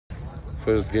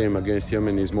First game against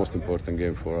Yemen is most important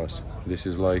game for us. This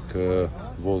is like a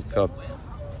World Cup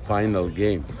final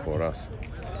game for us.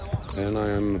 And I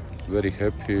am very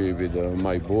happy with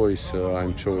my boys.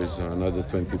 I'm choose another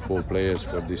 24 players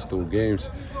for these 2 games.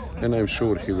 And I'm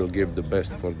sure he will give the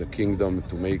best for the kingdom,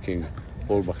 to making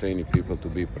all Bahraini people to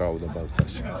be proud about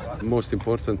us. Most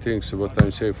important things, what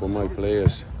I'm saying for my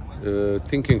players,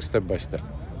 thinking step by step.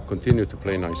 Continue to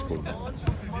play nice football.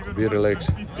 Be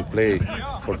relaxed, to play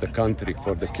for the country,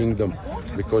 for the kingdom,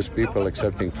 because people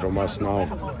accepting from us now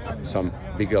some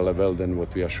bigger level than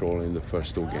what we are showing in the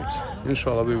first 2 games.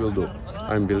 Inshallah, we will do.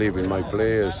 I believe in my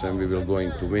players, and we will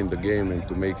going to win the game and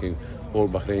to making all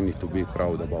Bahraini to be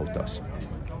proud about us.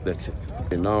 That's it.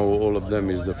 And now all of them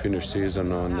is the finished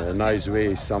season on a nice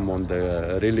way, some on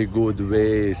the really good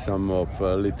way, some of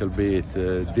a little bit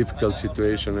difficult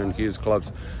situation in his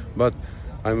clubs. But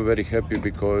I'm very happy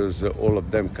because all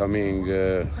of them coming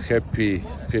happy,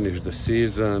 finish the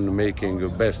season, making the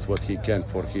best what he can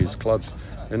for his clubs.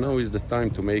 And now is the time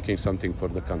to making something for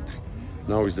the country.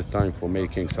 Now is the time for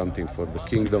making something for the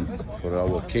kingdom, for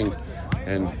our king,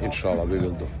 and inshallah we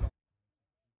will do.